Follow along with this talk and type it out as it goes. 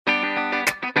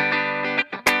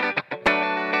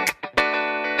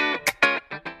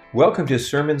Welcome to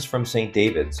Sermons from St.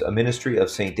 David's, a ministry of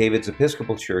St. David's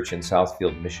Episcopal Church in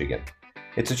Southfield, Michigan.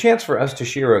 It's a chance for us to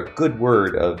share a good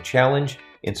word of challenge,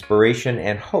 inspiration,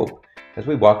 and hope as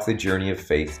we walk the journey of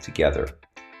faith together.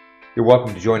 You're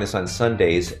welcome to join us on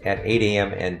Sundays at 8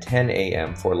 a.m. and 10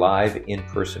 a.m. for live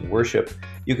in-person worship.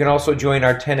 You can also join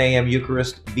our 10 a.m.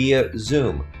 Eucharist via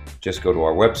Zoom. Just go to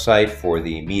our website for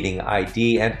the meeting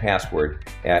ID and password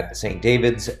at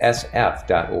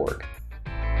stdavidssf.org.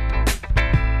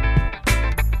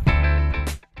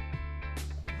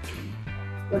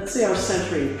 Let's say our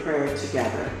centering prayer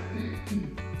together.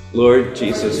 Lord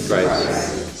Jesus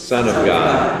Christ, Son of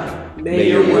God, may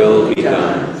your will be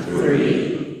done through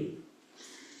me.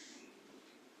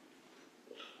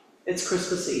 It's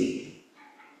Christmas Eve.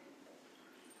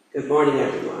 Good morning,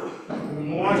 everyone. Good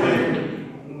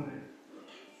morning.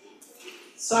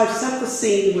 So I've set the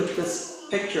scene with this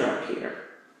picture up here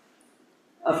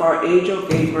of our angel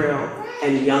Gabriel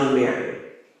and young Mary.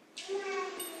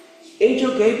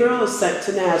 Angel Gabriel is sent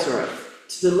to Nazareth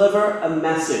to deliver a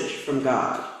message from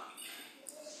God.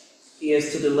 He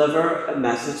is to deliver a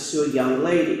message to a young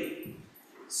lady,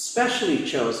 specially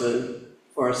chosen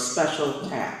for a special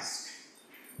task.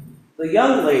 The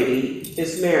young lady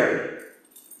is Mary.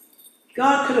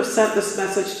 God could have sent this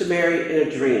message to Mary in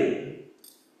a dream,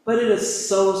 but it is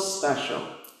so special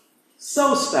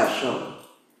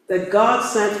that God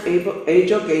sent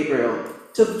Angel Gabriel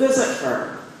to visit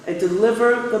her and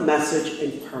deliver the message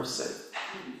in person.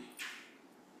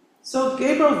 So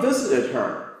Gabriel visited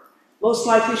her. Most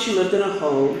likely she lived in a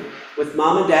home with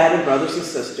mom and dad and brothers and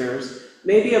sisters,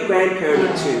 maybe a grandparent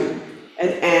or two, an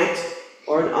aunt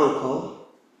or an uncle.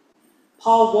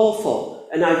 Paul Wolfel,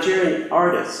 a Nigerian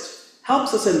artist,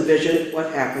 helps us envision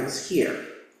what happens here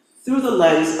through the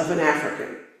lens of an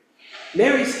African.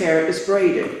 Mary's hair is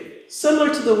braided,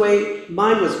 similar to the way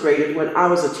mine was braided when I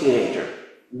was a teenager,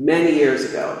 many years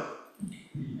ago.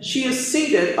 She is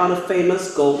seated on a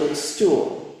famous golden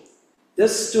stool.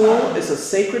 This stool is a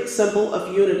sacred symbol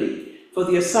of unity for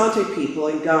the Asante people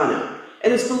in Ghana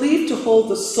and is believed to hold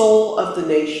the soul of the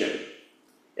nation.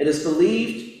 It is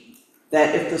believed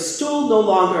that if the stool no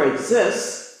longer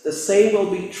exists, the same will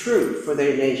be true for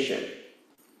their nation.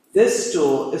 This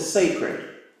stool is sacred.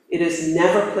 It is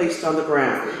never placed on the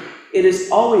ground. It is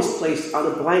always placed on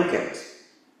a blanket.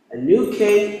 A new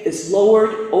king is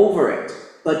lowered over it,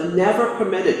 but never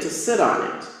permitted to sit on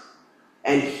it.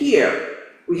 And here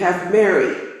we have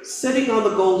Mary sitting on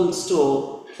the golden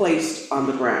stool placed on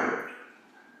the ground.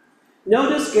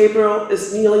 Notice Gabriel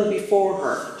is kneeling before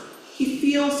her. He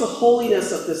feels the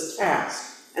holiness of this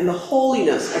task and the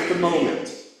holiness of the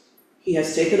moment. He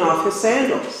has taken off his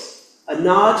sandals, a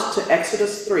nod to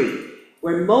Exodus 3,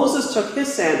 where Moses took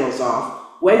his sandals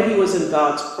off when he was in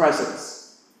God's presence.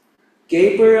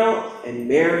 Gabriel and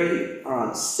Mary are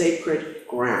on sacred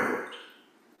ground.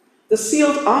 The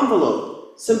sealed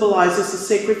envelope symbolizes the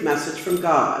sacred message from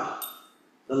God.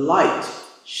 The light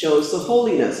shows the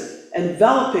holiness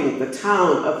enveloping the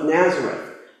town of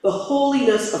Nazareth, the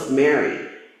holiness of Mary,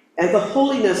 and the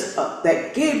holiness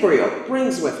that Gabriel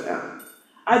brings with him.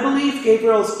 I believe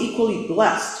Gabriel is equally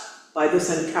blessed by this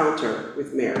encounter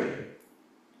with Mary.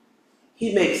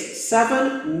 He makes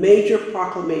 7 major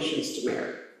proclamations to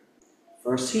Mary.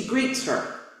 First, he greets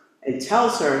her and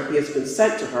tells her he has been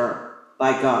sent to her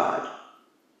by God.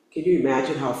 Can you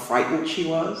imagine how frightened she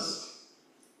was?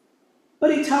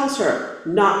 But he tells her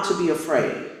not to be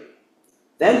afraid.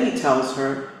 Then he tells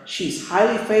her she's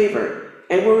highly favored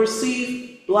and will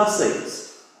receive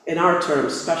blessings, in our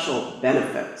terms, special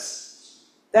benefits.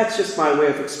 That's just my way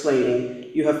of explaining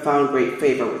you have found great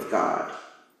favor with God.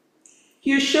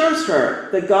 He assures her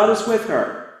that God is with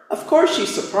her. Of course she's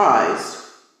surprised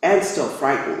and still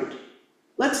frightened.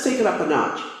 Let's take it up a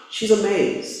notch. She's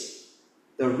amazed.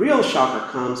 The real shocker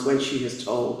comes when she is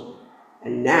told,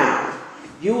 "And now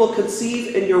you will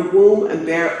conceive in your womb and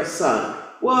bear a son."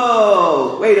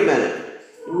 Whoa, wait a minute.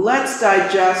 Let's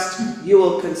digest, you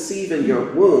will conceive in your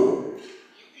womb.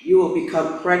 You will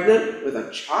become pregnant with a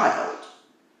child.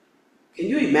 Can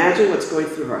you imagine what's going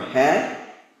through her head?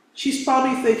 She's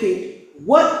probably thinking,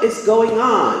 what is going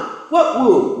on? What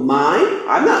womb? Mine?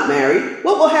 I'm not married.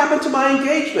 What will happen to my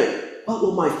engagement? What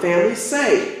will my family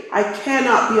say? I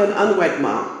cannot be an unwed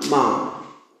mom.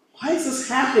 Why is this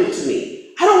happening to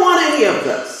me? I don't want any of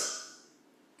this.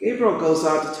 Gabriel goes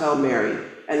on to tell Mary,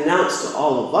 announce to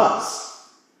all of us,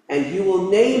 and you will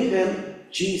name him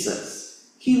Jesus.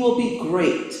 He will be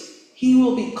great. He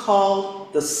will be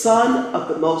called the Son of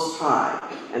the Most High,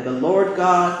 and the Lord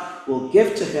God will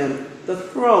give to him the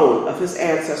throne of his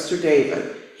ancestor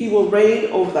David. He will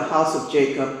reign over the house of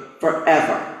Jacob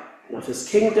forever, and of his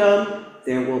kingdom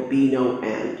there will be no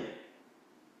end.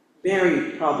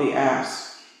 Mary probably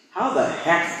asked, how the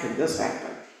heck can this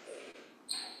happen?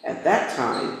 At that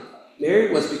time,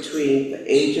 Mary was between the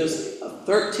ages of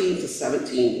 13 to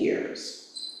 17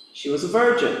 years. She was a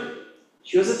virgin.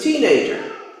 She was a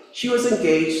teenager. She was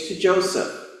engaged to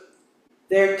Joseph.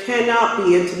 There cannot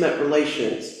be intimate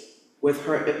relations with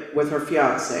her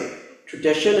fiancé.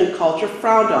 Tradition and culture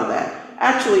frowned on that.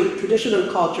 Actually, tradition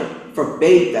and culture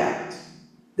forbade that.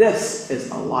 This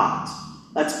is a lot.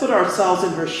 Let's put ourselves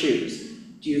in her shoes.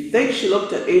 Do you think she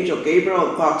looked at Angel Gabriel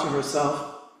and thought to herself,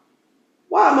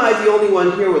 why am I the only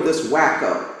one here with this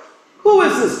wacko? Who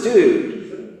is this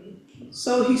dude?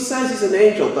 So he says he's an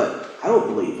angel, but I don't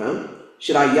believe him.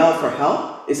 Should I yell for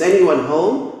help? Is anyone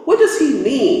home? What does he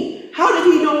mean? How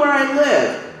did he know where I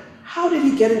live? How did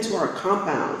he get into our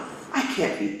compound? I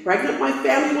can't be pregnant. My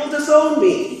family will disown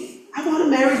me. I want to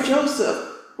marry Joseph.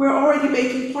 We're already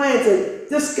making plans, and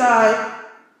this guy,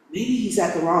 maybe he's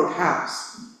at the wrong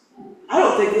house. I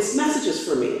don't think this message is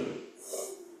for me.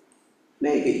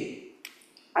 Maybe.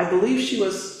 I believe she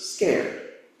was scared.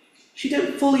 She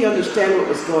didn't fully understand what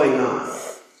was going on,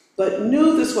 but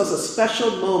knew this was a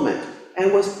special moment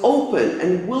and was open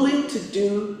and willing to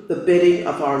do the bidding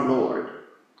of our Lord.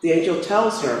 The angel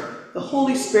tells her, the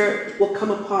Holy Spirit will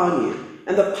come upon you,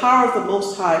 and the power of the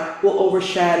Most High will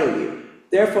overshadow you.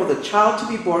 Therefore, the child to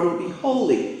be born will be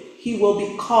holy. He will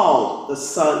be called the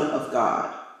Son of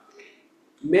God.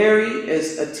 Mary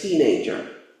is a teenager.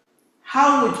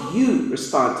 How would you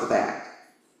respond to that?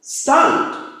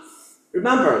 Stunned.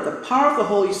 Remember, the power of the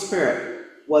Holy Spirit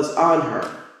was on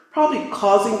her, probably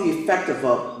causing the effect of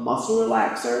a muscle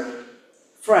relaxer.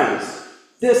 Friends,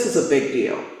 this is a big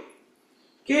deal.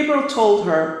 Gabriel told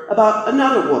her about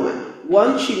another woman,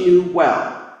 one she knew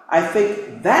well. I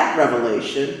think that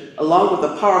revelation, along with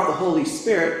the power of the Holy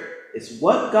Spirit, is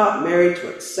what got Mary to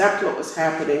accept what was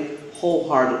happening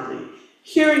wholeheartedly.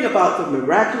 Hearing about the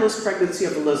miraculous pregnancy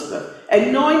of Elizabeth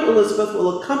and knowing Elizabeth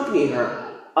will accompany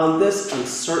her on this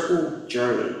uncertain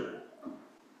journey.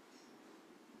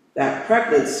 That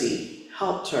pregnancy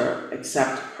helped her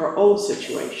accept her own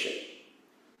situation.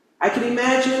 I can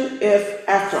imagine if,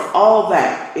 after all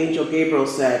that, Angel Gabriel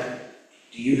said,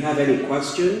 do you have any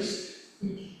questions?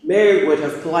 Mary would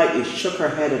have politely shook her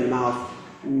head and mouthed,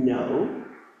 no.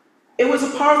 It was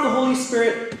a power of the Holy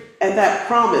Spirit and that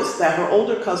promise that her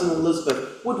older cousin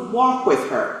Elizabeth would walk with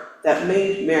her that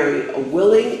made Mary a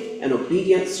willing and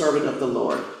obedient servant of the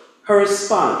Lord. Her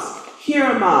response, here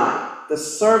am I, the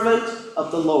servant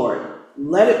of the Lord.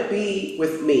 Let it be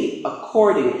with me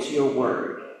according to your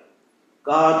word.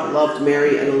 God loved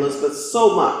Mary and Elizabeth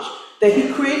so much that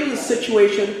he created a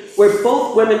situation where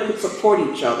both women could support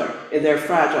each other in their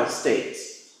fragile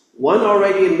states. One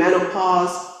already in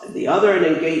menopause and the other an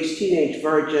engaged teenage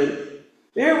virgin.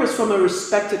 Mary was from a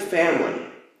respected family,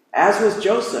 as was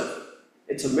Joseph.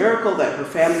 It's a miracle that her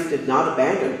family did not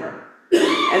abandon her.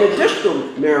 An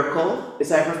additional miracle is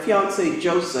that her fiancé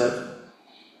Joseph,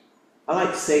 I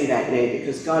like saying that name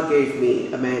because God gave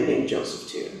me a man named Joseph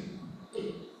too.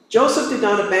 Joseph did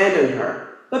not abandon her,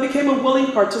 but became a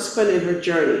willing participant in her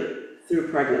journey through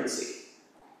pregnancy.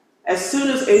 As soon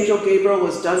as Angel Gabriel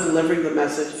was done delivering the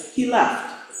message, he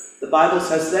left. The Bible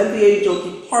says, then the angel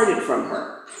departed from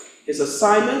her. His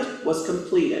assignment was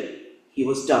completed. He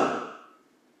was done.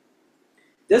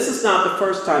 This is not the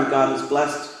first time God has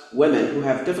blessed women who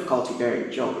have difficulty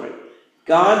bearing children.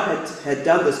 God had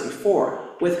done this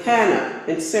before with Hannah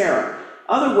and Sarah,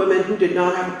 other women who did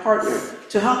not have a partner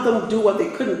to help them do what they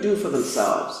couldn't do for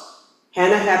themselves.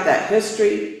 Hannah had that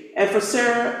history, and for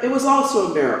Sarah, it was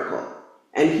also a miracle.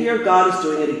 And here God is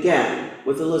doing it again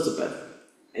with Elizabeth.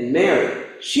 And Mary,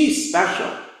 she's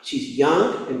special. She's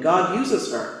young, and God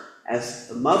uses her as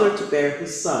the mother to bear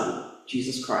his son,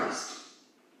 Jesus Christ.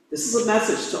 This is a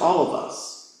message to all of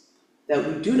us, that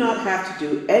we do not have to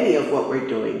do any of what we're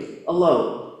doing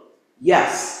alone.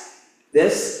 Yes,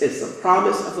 this is the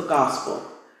promise of the gospel,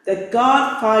 that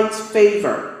God finds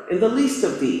favor in the least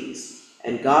of these,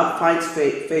 and God finds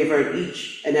favor in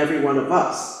each and every one of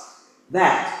us.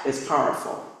 That is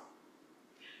powerful.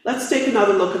 Let's take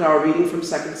another look at our reading from 2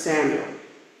 Samuel.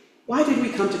 Why did we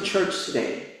come to church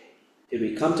today? Did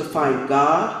we come to find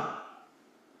God?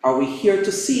 Are we here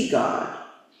to see God?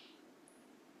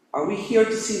 Are we here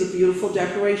to see the beautiful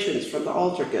decorations from the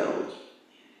altar guild?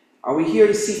 Are we here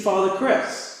to see Father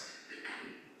Chris?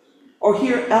 Or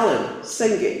hear Ellen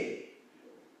singing?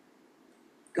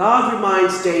 God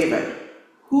reminds David,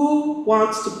 who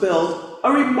wants to build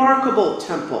a remarkable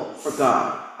temple for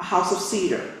God, a house of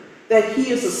cedar, that he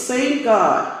is the same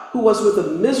God who was with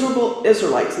the miserable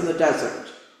Israelites in the desert.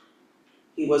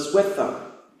 He was with them.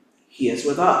 He is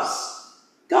with us.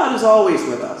 God is always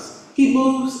with us. He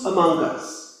moves among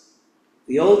us.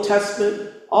 The Old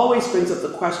Testament always brings up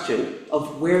the question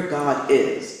of where God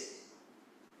is.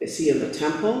 Is he in the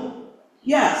temple?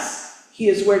 Yes, he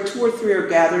is where 2 or 3 are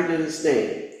gathered in his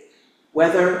name.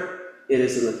 Whether it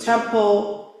is in the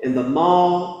temple, in the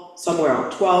mall, somewhere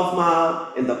on 12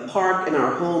 Mile, in the park, in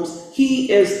our homes, he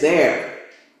is there.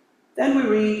 Then we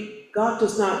read, God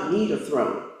does not need a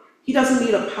throne. He doesn't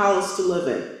need a palace to live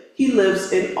in. He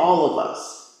lives in all of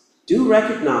us. Do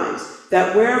recognize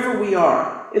that wherever we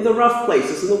are, in the rough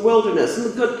places, in the wilderness, in the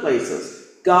good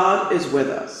places, God is with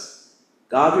us.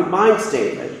 God reminds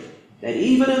David that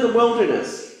even in the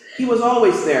wilderness, he was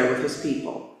always there with his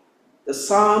people. The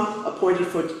psalm appointed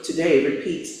for today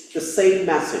repeats the same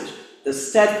message, the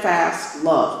steadfast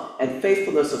love and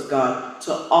faithfulness of God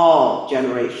to all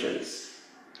generations.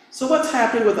 So what's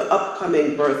happening with the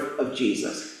upcoming birth of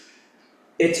Jesus?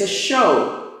 It's a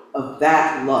show of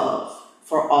that love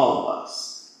for all of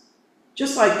us.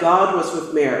 Just like God was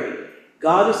with Mary,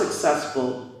 God is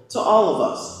accessible to all of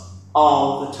us,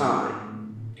 all the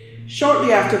time.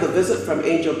 Shortly after the visit from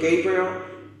Angel Gabriel,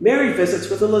 Mary visits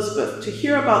with Elizabeth to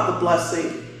hear about the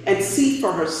blessing and see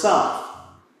for herself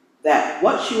that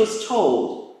what she was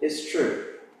told is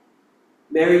true.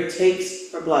 Mary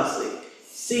takes her blessing,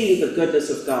 seeing the goodness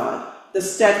of God, the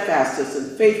steadfastness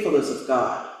and faithfulness of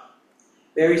God.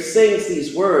 Mary sings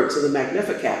these words in the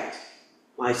Magnificat.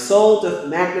 My soul doth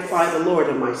magnify the Lord,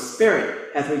 and my spirit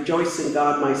hath rejoiced in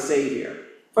God my Savior.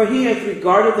 For he hath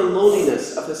regarded the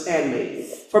lowliness of his handmaiden.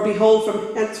 For behold,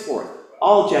 from henceforth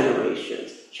all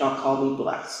generations shall call me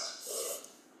blessed.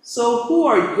 So who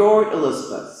are your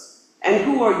Elizabeths, and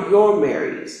who are your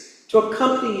Marys, to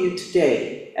accompany you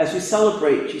today as we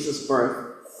celebrate Jesus'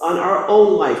 birth on our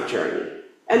own life journey?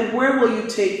 And where will you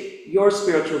take your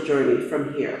spiritual journey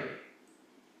from here?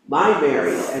 My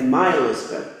Mary and my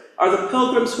Elizabeth are the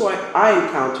pilgrims who I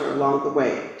encounter along the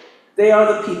way. They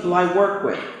are the people I work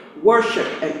with, worship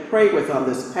and pray with on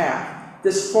this path,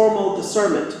 this formal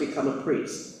discernment to become a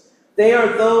priest. They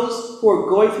are those who are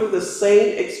going through the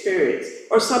same experience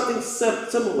or something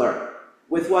similar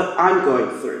with what I'm going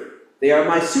through. They are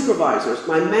my supervisors,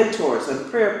 my mentors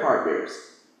and prayer partners.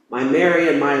 My Mary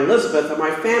and my Elizabeth are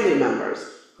my family members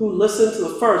who listen to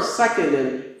the first, second,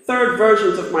 and third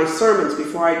versions of my sermons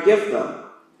before I give them.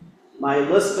 My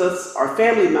Elizabeths are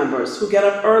family members who get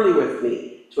up early with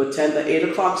me to attend the 8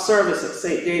 o'clock service at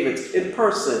St. David's in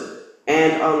person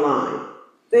and online.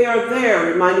 They are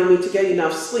there reminding me to get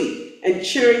enough sleep and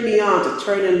cheering me on to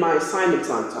turn in my assignments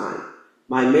on time.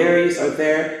 My Marys are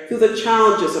there through the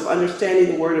challenges of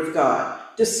understanding the Word of God,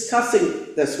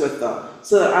 discussing this with them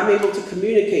so that I'm able to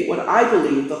communicate what I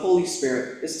believe the Holy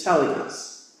Spirit is telling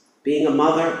us. Being a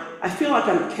mother, I feel like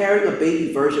I'm carrying a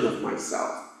baby version of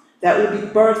myself that will be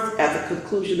birthed at the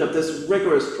conclusion of this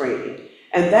rigorous training.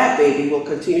 And that baby will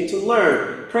continue to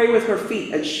learn, pray with her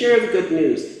feet, and share the good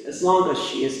news as long as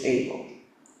she is able.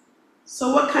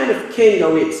 So what kind of king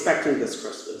are we expecting this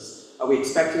Christmas? Are we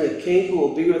expecting a king who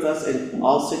will be with us in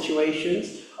all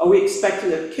situations? Are we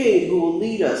expecting a king who will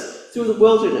lead us through the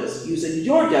wilderness, using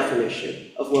your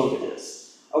definition of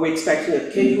wilderness? Are we expecting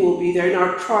a king who will be there in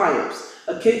our triumphs,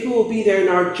 a king who will be there in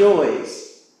our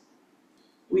joys?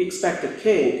 We expect a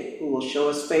king who will show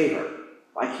us favor,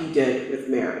 like he did with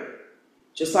Mary.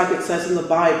 Just like it says in the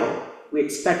Bible, we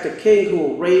expect a king who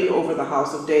will reign over the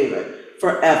house of David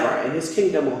forever, and his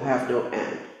kingdom will have no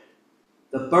end.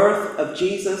 The birth of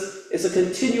Jesus is a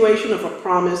continuation of a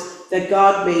promise that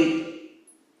God made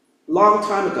long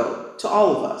time ago to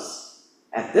all of us.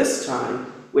 At this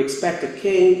time, we expect a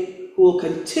king who will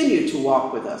continue to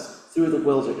walk with us through the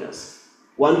wilderness.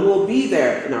 One who will be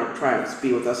there in our triumphs,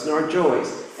 be with us in our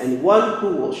joys, and one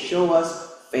who will show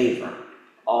us favor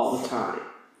all the time.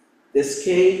 This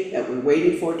king that we're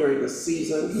waiting for during this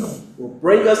season will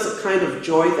bring us a kind of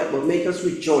joy that will make us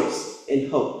rejoice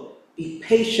in hope, be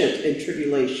patient in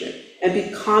tribulation, and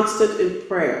be constant in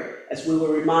prayer, as we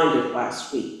were reminded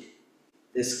last week.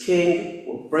 This king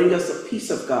will bring us the peace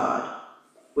of God,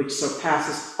 which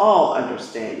surpasses all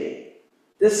understanding.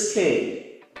 This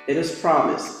king, it is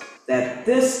promised that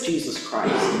this Jesus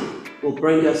Christ will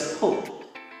bring us hope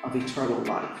of eternal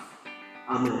life.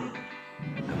 Amen.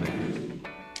 Amen.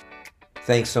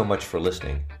 Thanks so much for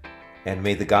listening. And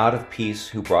may the God of peace,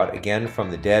 who brought again from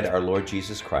the dead our Lord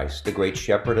Jesus Christ, the great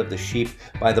shepherd of the sheep,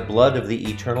 by the blood of the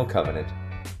eternal covenant,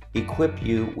 equip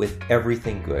you with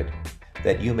everything good,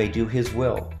 that you may do his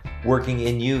will, working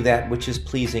in you that which is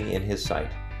pleasing in his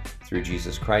sight. Through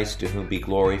Jesus Christ, to whom be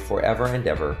glory forever and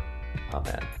ever.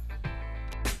 Amen.